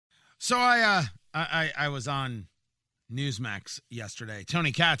So I was on Newsmax yesterday.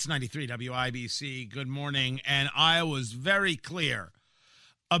 Tony Katz, 93 WIBC. Good morning. And I was very clear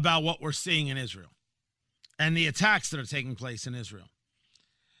about what we're seeing in Israel and the attacks that are taking place in Israel.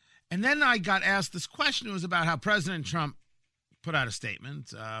 And then I got asked this question. It was about how President Trump put out a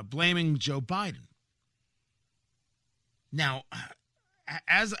statement blaming Joe Biden. Now,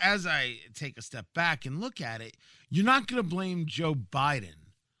 as I take a step back and look at it, you're not going to blame Joe Biden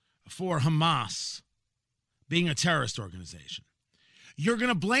for Hamas being a terrorist organization. You're going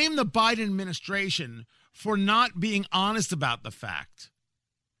to blame the Biden administration for not being honest about the fact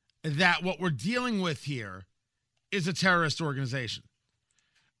that what we're dealing with here is a terrorist organization.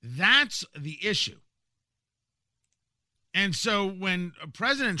 That's the issue. And so when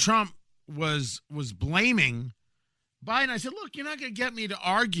President Trump was blaming Biden, I said, look, you're not going to get me to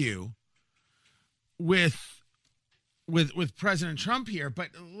argue with President Trump here, but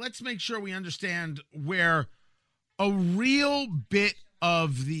let's make sure we understand where a real bit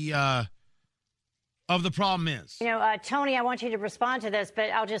of the problem is. Tony, I want you to respond to this, but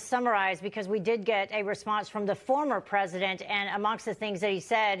I'll just summarize because we did get a response from the former president, and amongst the things that he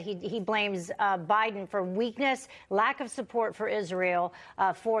said, he blames Biden for weakness, lack of support for Israel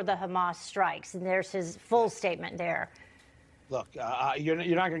for the Hamas strikes, and there's his full statement there. Look, you're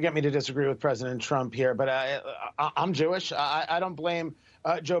not going to get me to disagree with President Trump here, but I'm Jewish. I don't blame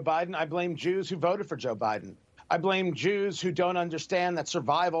Joe Biden. I blame Jews who voted for Joe Biden. I blame Jews who don't understand that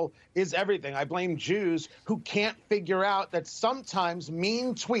survival is everything. I blame Jews who can't figure out that sometimes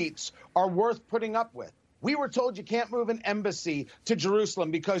mean tweets are worth putting up with. We were told you can't move an embassy to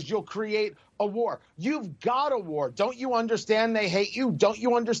Jerusalem because you'll create a war. You've got a war. Don't you understand they hate you? Don't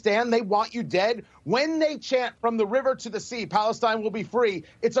you understand they want you dead? When they chant from the river to the sea, Palestine will be free,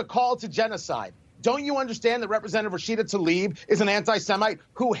 it's a call to genocide. Don't you understand that Representative Rashida Tlaib is an anti-Semite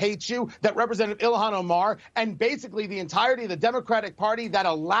who hates you, that Representative Ilhan Omar and basically the entirety of the Democratic Party that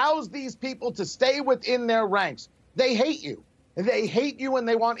allows these people to stay within their ranks, they hate you. They hate you and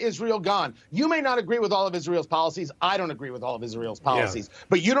they want Israel gone. You may not agree with all of Israel's policies. I don't agree with all of Israel's policies. Yeah.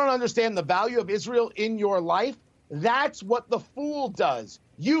 But you don't understand the value of Israel in your life. That's what the fool does.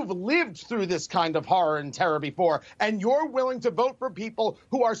 You've lived through this kind of horror and terror before, and you're willing to vote for people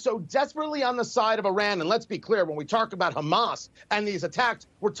who are so desperately on the side of Iran. And let's be clear, when we talk about Hamas and these attacks,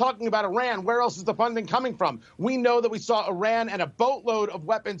 we're talking about Iran. Where else is the funding coming from? We know that we saw Iran and a boatload of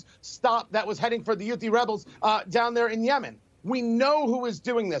weapons stop that was heading for the Houthi rebels down there in Yemen. We know who is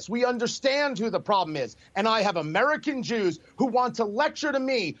doing this. We understand who the problem is. And I have American Jews who want to lecture to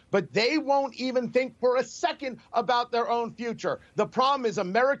me, but they won't even think for a second about their own future. The problem is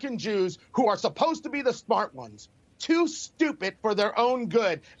American Jews who are supposed to be the smart ones, too stupid for their own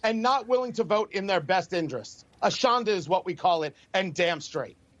good and not willing to vote in their best interests. Ashanda is what we call it, and damn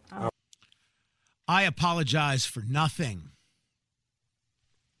straight. I apologize for nothing.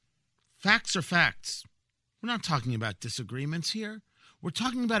 Facts are facts. We're not talking about disagreements here. We're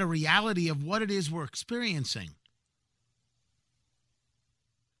talking about a reality of what it is we're experiencing.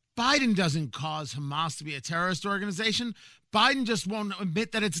 Biden doesn't cause Hamas to be a terrorist organization. Biden just won't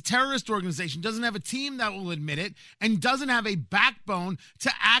admit that it's a terrorist organization, doesn't have a team that will admit it, and doesn't have a backbone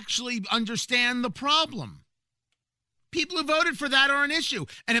to actually understand the problem. People who voted for that are an issue.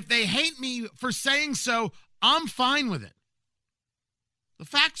 And if they hate me for saying so, I'm fine with it. The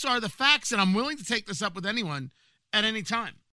facts are the facts, and I'm willing to take this up with anyone at any time.